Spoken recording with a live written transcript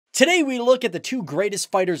Today we look at the two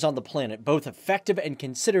greatest fighters on the planet, both effective and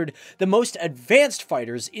considered the most advanced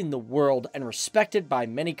fighters in the world and respected by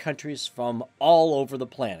many countries from all over the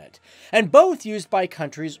planet, and both used by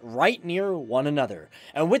countries right near one another.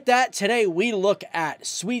 And with that, today we look at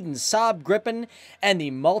Sweden's Saab Gripen and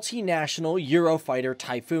the multinational Eurofighter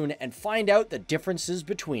Typhoon and find out the differences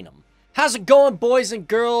between them. How's it going, boys and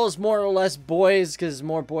girls? More or less boys, because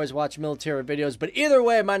more boys watch military videos. But either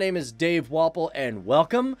way, my name is Dave Walpole, and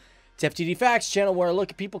welcome to FTD Facts channel, where I look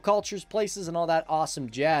at people, cultures, places, and all that awesome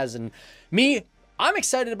jazz. And I'm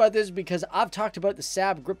excited about this because I've talked about the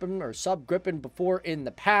Saab Gripen or Saab Gripen before in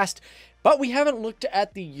the past, but we haven't looked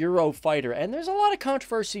at the Eurofighter, and there's a lot of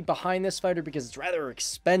controversy behind this fighter because it's rather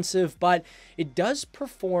expensive, but it does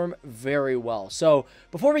perform very well. So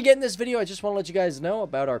before we get in this video, I just want to let you guys know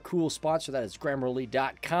about our cool sponsor, that is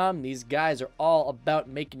Grammarly.com. These guys are all about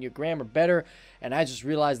making your grammar better, and I just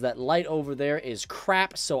realized that light over there is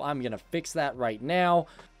crap, so I'm going to fix that right now.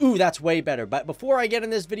 Ooh, that's way better. But before I get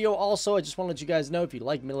in this video also, I just want to let you guys know, if you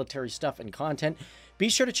like military stuff and content, be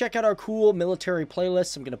sure to check out our cool military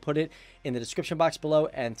playlists. I'm going to put it in the description box below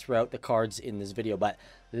and throughout the cards in this video. But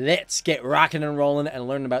let's get rocking and rolling and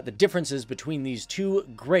learn about the differences between these two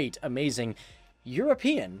great, amazing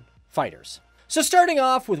European fighters. So starting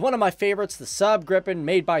off with one of my favorites, the Saab Gripen,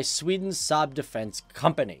 made by Sweden's Saab Defense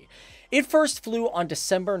Company. It first flew on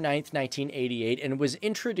December 9th, 1988, and was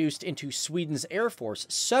introduced into Sweden's Air Force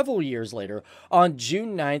several years later on June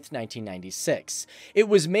 9th, 1996. It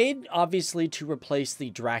was made, obviously, to replace the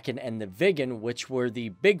Draken and the Viggen, which were the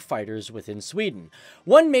big fighters within Sweden.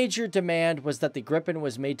 One major demand was that the Gripen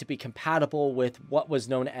was made to be compatible with what was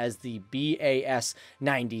known as the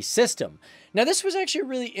BAS-90 system. Now, this was actually a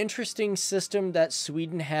really interesting system that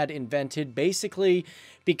Sweden had invented, basically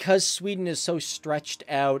because Sweden is so stretched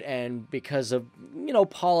out and because of,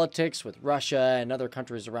 politics with Russia and other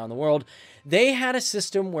countries around the world. They had a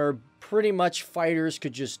system where pretty much fighters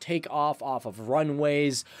could just take off of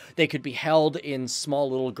runways. They could be held in small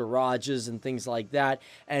little garages and things like that.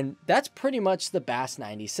 And that's pretty much the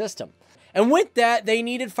BAS-90 system. And with that, they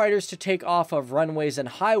needed fighters to take off of runways and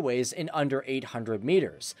highways in under 800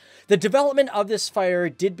 meters. The development of this fighter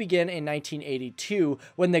did begin in 1982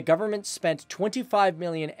 when the government spent 25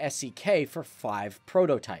 million SEK for 5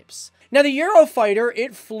 prototypes. Now, the Eurofighter,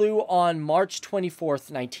 it flew on March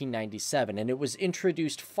 24th, 1997, and it was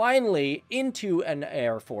introduced finally into an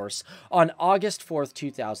Air Force on August 4th,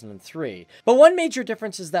 2003. But one major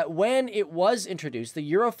difference is that when it was introduced,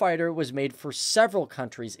 the Eurofighter was made for several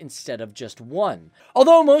countries instead of just one.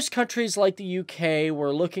 Although most countries like the UK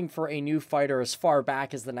were looking for a new fighter as far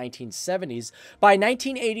back as the 1970s, by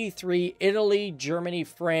 1983, Italy, Germany,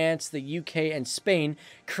 France, the UK, and Spain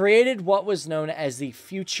created what was known as the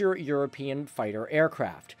Future European Fighter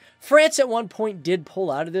Aircraft. France at one point did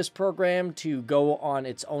pull out of this program to go on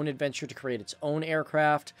its own adventure to create its own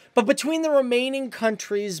aircraft. But between the remaining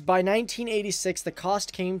countries, by 1986, the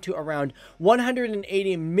cost came to around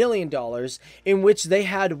 $180 million, in which they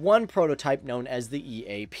had one prototype known as the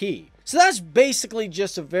EAP. So that's basically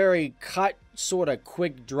just a very cut, sort of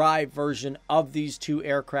quick, dry version of these two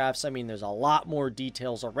aircrafts. I mean, there's a lot more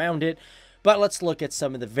details around it, but let's look at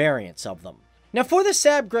some of the variants of them. Now, for the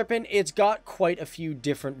Saab Gripen, it's got quite a few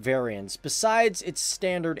different variants. Besides its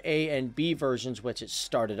standard A and B versions, which it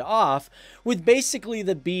started off, with basically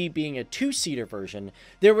the B being a 2-seater version,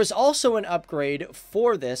 there was also an upgrade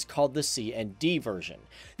for this called the C and D version.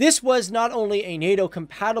 This was not only a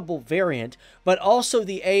NATO-compatible variant, but also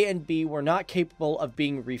the A and B were not capable of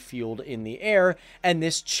being refueled in the air, and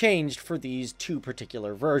this changed for these two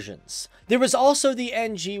particular versions. There was also the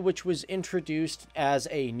NG, which was introduced as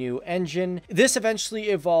a new engine. This eventually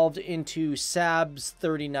evolved into Saab's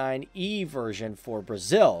 39E version for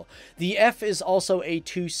Brazil. The F is also a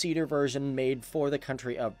 2-seater version made for the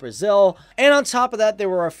country of Brazil. And on top of that, there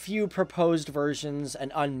were a few proposed versions,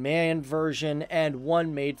 an unmanned version, and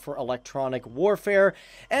one made for electronic warfare,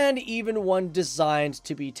 and even one designed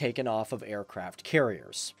to be taken off of aircraft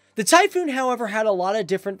carriers. The Typhoon, however, had a lot of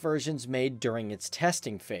different versions made during its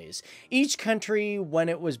testing phase. Each country, when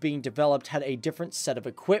it was being developed, had a different set of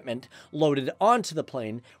equipment loaded onto the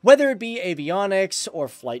plane, whether it be avionics or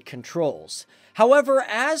flight controls. However,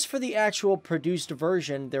 as for the actual produced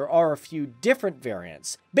version, there are a few different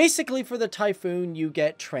variants. Basically, for the Typhoon, you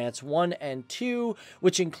get Trans 1 and 2,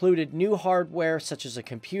 which included new hardware such as a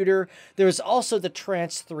computer. There is also the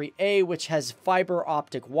Trans 3A, which has fiber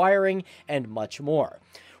optic wiring and much more.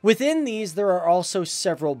 Within these, there are also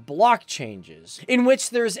several block changes, in which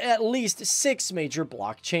there's at least 6 major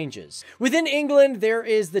block changes. Within England, there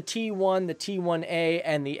is the T1, the T1A,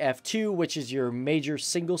 and the F2, which is your major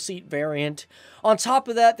single-seat variant. On top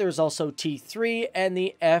of that, there's also T3 and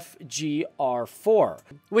the FGR4,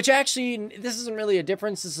 which actually, this isn't really a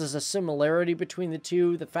difference, this is a similarity between the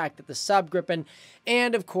two, the fact that the Saab Gripen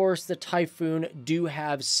and, of course, the Typhoon do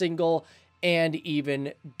have single and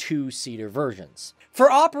even 2-seater versions. For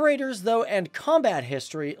operators, though, and combat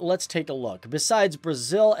history, let's take a look. Besides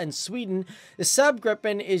Brazil and Sweden, the Saab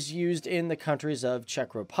Gripen is used in the countries of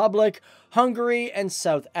Czech Republic, Hungary, and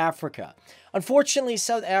South Africa. Unfortunately,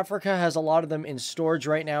 South Africa has a lot of them in storage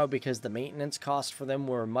right now because the maintenance costs for them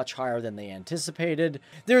were much higher than they anticipated.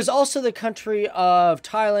 There's also the country of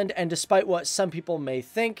Thailand, and despite what some people may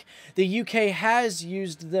think, the UK has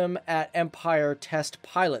used them at Empire Test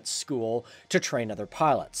Pilot School to train other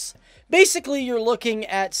pilots. Basically, you're looking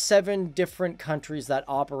at 7 different countries that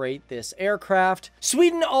operate this aircraft.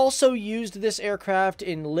 Sweden also used this aircraft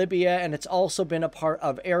in Libya, and it's also been a part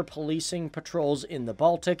of air policing patrols in the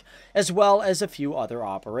Baltic, as well as a few other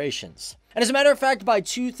operations. And as a matter of fact, by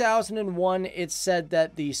 2001, it's said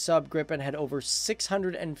that the Saab Gripen had over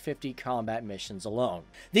 650 combat missions alone.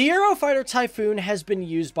 The Eurofighter Typhoon has been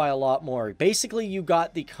used by a lot more. Basically, you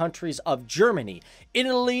got the countries of Germany,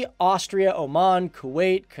 Italy, Austria, Oman,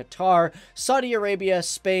 Kuwait, Qatar, Saudi Arabia,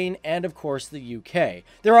 Spain, and of course the UK.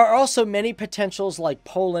 There are also many potentials like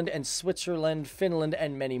Poland and Switzerland, Finland,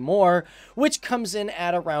 and many more, which comes in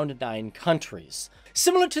at around 9 countries.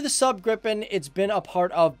 Similar to the Saab Gripen, it's been a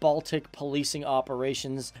part of Baltic policing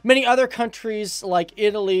operations. Many other countries, like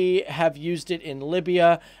Italy, have used it in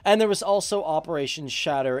Libya, and there was also Operation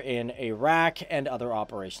Shatter in Iraq and other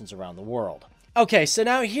operations around the world. Okay, so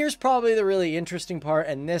now here's probably the really interesting part,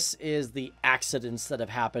 and this is the accidents that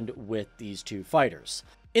have happened with these two fighters.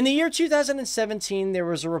 In the year 2017, there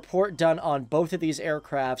was a report done on both of these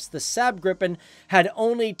aircrafts. The Saab Gripen had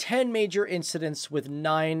only 10 major incidents with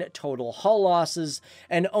 9 total hull losses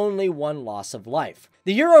and only 1 loss of life.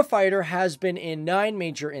 The Eurofighter has been in 9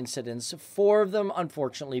 major incidents, 4 of them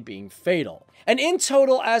unfortunately being fatal. And in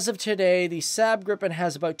total, as of today, the Saab Gripen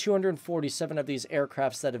has about 247 of these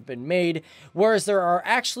aircrafts that have been made, whereas there are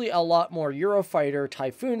actually a lot more Eurofighter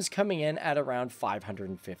Typhoons coming in at around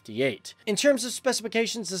 558. In terms of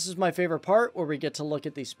specifications, this is my favorite part, where we get to look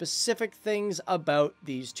at the specific things about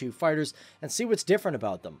these two fighters and see what's different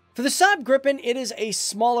about them. For the Saab Gripen, it is a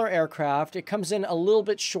smaller aircraft. It comes in a little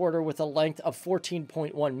bit shorter with a length of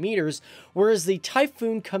 14.1 meters, whereas the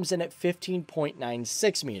Typhoon comes in at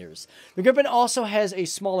 15.96 meters. The Gripen also has a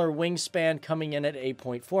smaller wingspan coming in at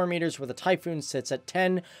 8.4 meters, where the Typhoon sits at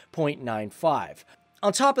 10.95.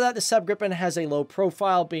 On top of that, the Saab Gripen has a low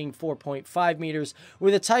profile being 4.5 meters,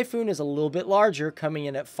 where the Typhoon is a little bit larger, coming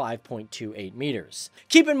in at 5.28 meters.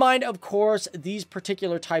 Keep in mind, of course, these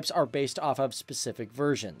particular types are based off of specific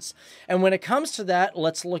versions. And when it comes to that,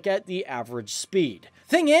 let's look at the average speed.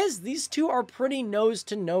 Thing is, these two are pretty nose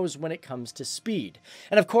to nose when it comes to speed.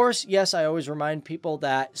 And of course, yes, I always remind people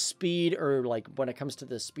that speed, or like when it comes to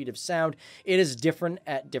the speed of sound, it is different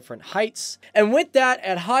at different heights. And with that,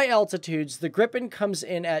 at high altitudes, the Gripen comes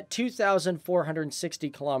in at 2,460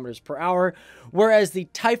 kilometers per hour, whereas the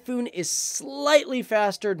Typhoon is slightly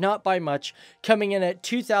faster, not by much, coming in at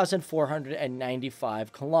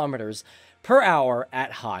 2,495 kilometers per hour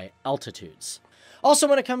at high altitudes. Also,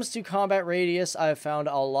 when it comes to combat radius, I've found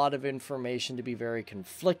a lot of information to be very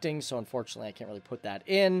conflicting, so unfortunately I can't really put that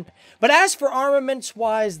in. But as for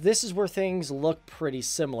armaments-wise, this is where things look pretty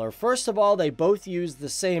similar. First of all, they both use the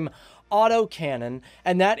same auto cannon,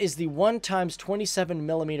 and that is the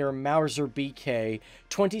 1x27mm Mauser BK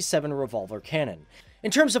 27 revolver cannon.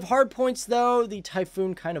 In terms of hardpoints, though, the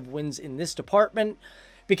Typhoon kind of wins in this department,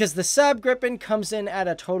 because the Saab Gripen comes in at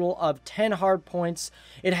a total of 10 hardpoints.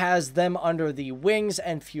 It has them under the wings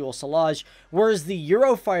and fuselage, whereas the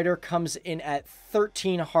Eurofighter comes in at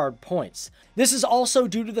 13 hardpoints. This is also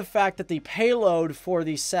due to the fact that the payload for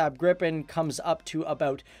the Saab Gripen comes up to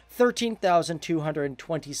about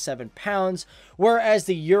 13,227 pounds, whereas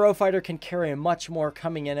the Eurofighter can carry much more,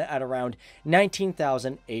 coming in at around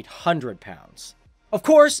 19,800 pounds. Of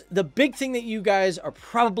course, the big thing that you guys are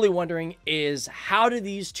probably wondering is, how do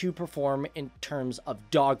these two perform in terms of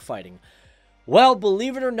dogfighting? Well,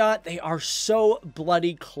 believe it or not, they are so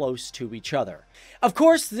bloody close to each other. Of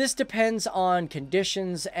course, this depends on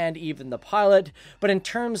conditions and even the pilot, but in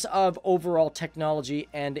terms of overall technology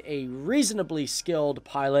and a reasonably skilled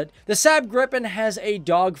pilot, the Saab Gripen has a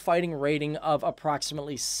dogfighting rating of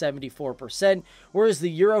approximately 74%, whereas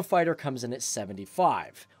the Eurofighter comes in at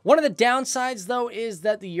 75%. One of the downsides, though, is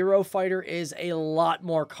that the Eurofighter is a lot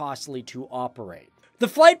more costly to operate. The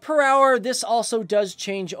flight per hour, this also does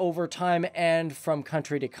change over time and from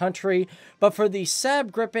country to country, but for the Saab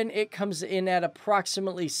Gripen, it comes in at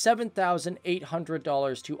approximately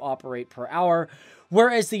 $7,800 to operate per hour,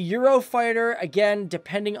 whereas the Eurofighter, again,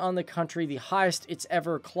 depending on the country, the highest it's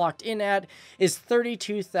ever clocked in at is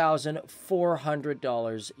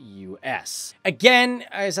 $32,400 US. Again,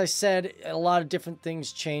 as I said, a lot of different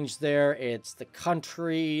things change there. It's the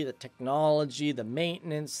country, the technology, the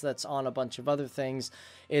maintenance that's on a bunch of other things.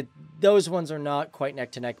 Those ones are not quite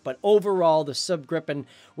neck to neck, but overall, the Saab Gripen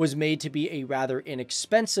was made to be a rather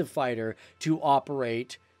inexpensive fighter to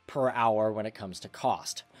operate per hour when it comes to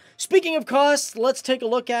cost. Speaking of cost, let's take a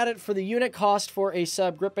look at it. For the unit cost for a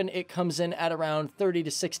Saab Gripen, it comes in at around 30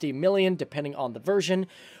 to 60 million, depending on the version,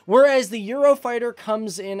 whereas the Eurofighter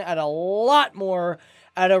comes in at a lot more,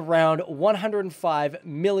 at around $105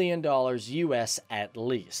 million US at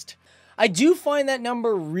least. I do find that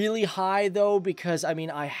number really high, though, because, I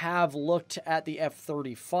mean, I have looked at the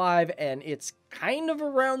F-35, and it's kind of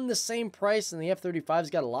around the same price, and the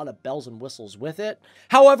F-35's got a lot of bells and whistles with it.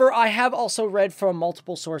 However, I have also read from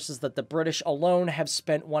multiple sources that the British alone have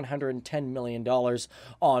spent $110 million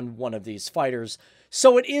on one of these fighters.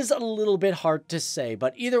 So it is a little bit hard to say,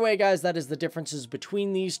 but either way, guys, that is the differences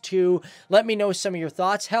between these two. Let me know some of your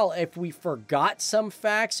thoughts. Hell, if we forgot some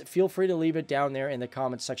facts, feel free to leave it down there in the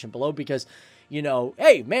comments section below, because, you know,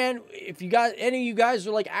 hey, man, if you got any of you guys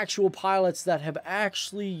are like actual pilots that have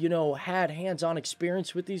actually, you know, had hands-on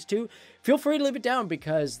experience with these two, feel free to leave it down,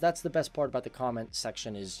 because that's the best part about the comment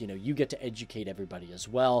section is, you know, you get to educate everybody as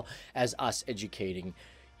well as us educating,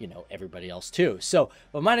 you know, everybody else too. So,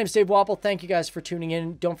 well, my name is Dave Wapple. Thank you guys for tuning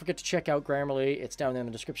in. Don't forget to check out Grammarly. It's down there in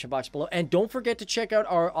the description box below. And don't forget to check out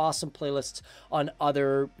our awesome playlists on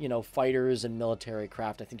other, you know, fighters and military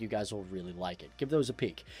craft. I think you guys will really like it. Give those a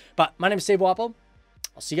peek. But my name is Dave Wapple.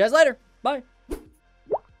 I'll see you guys later. Bye.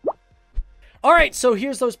 All right, so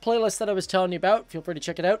here's those playlists that I was telling you about. Feel free to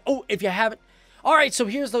check it out. Oh, if you haven't. All right, so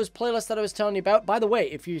here's those playlists that I was telling you about. By the way,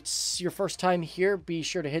 if it's your first time here, be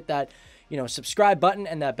sure to hit that, you know, subscribe button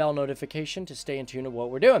and that bell notification to stay in tune with what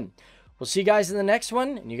we're doing. We'll see you guys in the next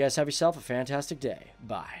one, and you guys have yourself a fantastic day.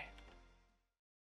 Bye.